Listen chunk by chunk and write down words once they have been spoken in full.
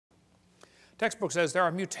Textbook says there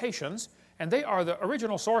are mutations, and they are the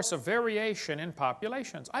original source of variation in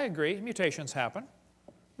populations. I agree, mutations happen,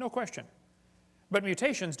 no question. But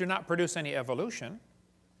mutations do not produce any evolution.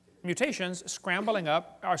 Mutations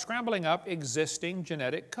are scrambling up existing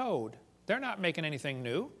genetic code. They're not making anything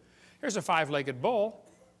new. Here's a 5-legged bull.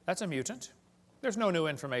 That's a mutant. There's no new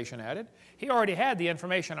information added. He already had the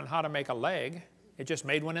information on how to make a leg. It just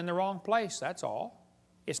made one in the wrong place, that's all.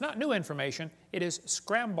 It's not new information, it is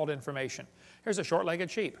scrambled information. Here's a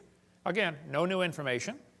short-legged sheep. Again, no new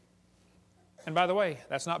information. And by the way,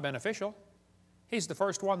 that's not beneficial. He's the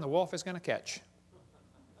first one the wolf is going to catch.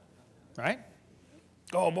 Right?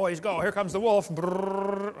 Go, boys, go. Here comes the wolf.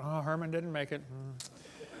 Brrr. Oh, Herman didn't make it.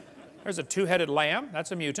 There's a 2-headed lamb.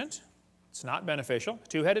 That's a mutant. It's not beneficial.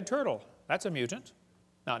 2-headed turtle. That's a mutant.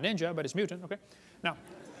 Not ninja, but it's mutant. Okay. Now,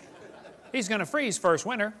 he's going to freeze first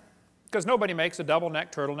winter because nobody makes a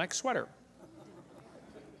double-neck turtleneck sweater.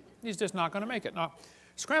 He's just not going to make it. Now,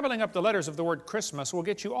 scrambling up the letters of the word Christmas will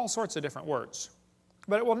get you all sorts of different words.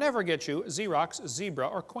 But it will never get you Xerox, zebra,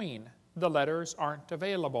 or queen. The letters aren't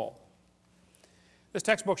available. This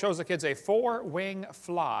textbook shows the kids a 4-wing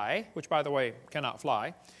fly, which, by the way, cannot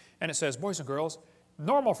fly. And it says, boys and girls,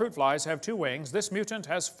 normal fruit flies have 2 wings. This mutant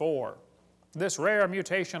has 4. This rare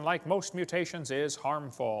mutation, like most mutations, is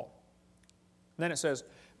harmful. Then it says,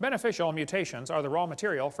 beneficial mutations are the raw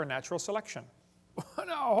material for natural selection.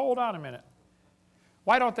 Now, hold on a minute.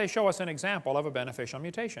 Why don't they show us an example of a beneficial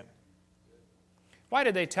mutation? Why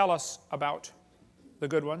did they tell us about the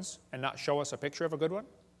good ones and not show us a picture of a good one?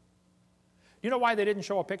 You know why they didn't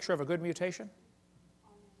show a picture of a good mutation?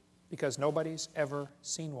 Because nobody's ever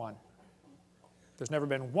seen one. There's never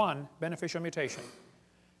been one beneficial mutation.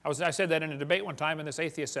 I said that in a debate one time, and this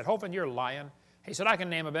atheist said, Hovind, you're lying. He said, I can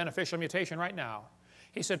name a beneficial mutation right now.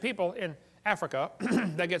 He said, people in Africa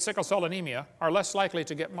that get sickle cell anemia are less likely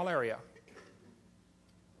to get malaria.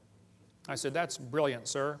 I said, that's brilliant,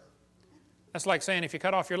 sir. That's like saying if you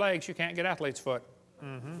cut off your legs, you can't get athlete's foot.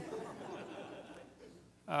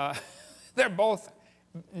 They're both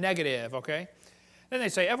negative, okay? Then they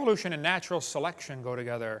say evolution and natural selection go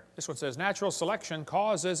together. This one says natural selection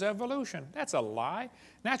causes evolution. That's a lie.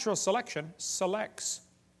 Natural selection selects.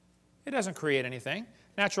 It doesn't create anything.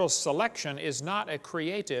 Natural selection is not a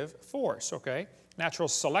creative force, okay? Natural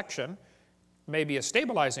selection may be a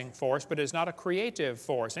stabilizing force, but it is not a creative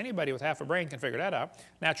force. Anybody with half a brain can figure that out.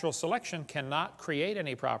 Natural selection cannot create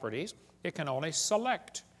any properties. It can only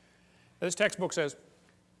select. This textbook says,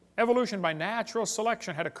 evolution by natural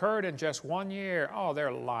selection had occurred in just 1 year. Oh,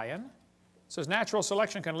 they're lying. It says natural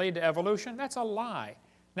selection can lead to evolution. That's a lie.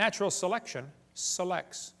 Natural selection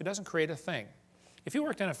selects. It doesn't create a thing. If you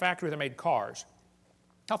worked in a factory that made cars,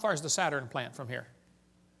 how far is the Saturn plant from here?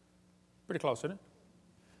 Pretty close, isn't it?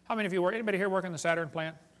 How many of you work? Anybody here work in the Saturn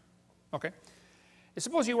plant? Okay.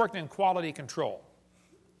 Suppose you worked in quality control.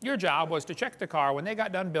 Your job was to check the car when they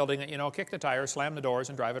got done building it, you know, kick the tires, slam the doors,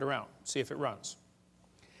 and drive it around, see if it runs.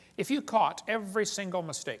 If you caught every single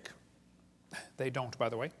mistake, they don't, by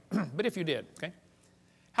the way, but if you did, okay,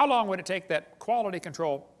 how long would it take that quality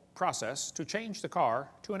control process to change the car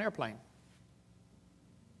to an airplane?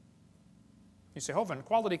 You say, Hovind,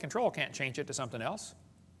 quality control can't change it to something else.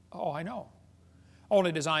 Oh, I know.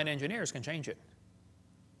 Only design engineers can change it.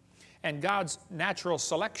 And God's natural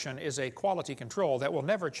selection is a quality control that will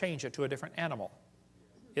never change it to a different animal.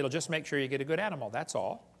 It'll just make sure you get a good animal, that's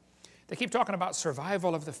all. They keep talking about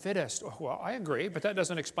survival of the fittest. Well, I agree, but that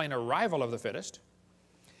doesn't explain arrival of the fittest.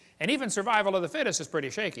 And even survival of the fittest is pretty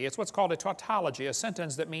shaky. It's what's called a tautology, a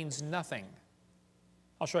sentence that means nothing.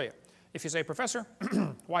 I'll show you. If you say, Professor,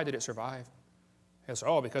 why did it survive? He'll say,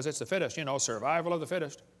 oh, because it's the fittest, you know, survival of the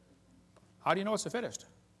fittest. How do you know it's the fittest?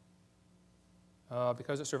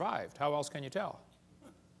 Because it survived. How else can you tell?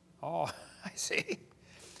 Oh, I see.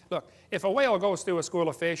 Look, if a whale goes through a school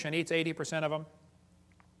of fish and eats 80% of them,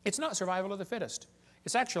 it's not survival of the fittest.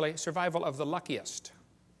 It's actually survival of the luckiest.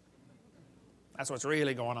 That's what's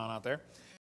really going on out there.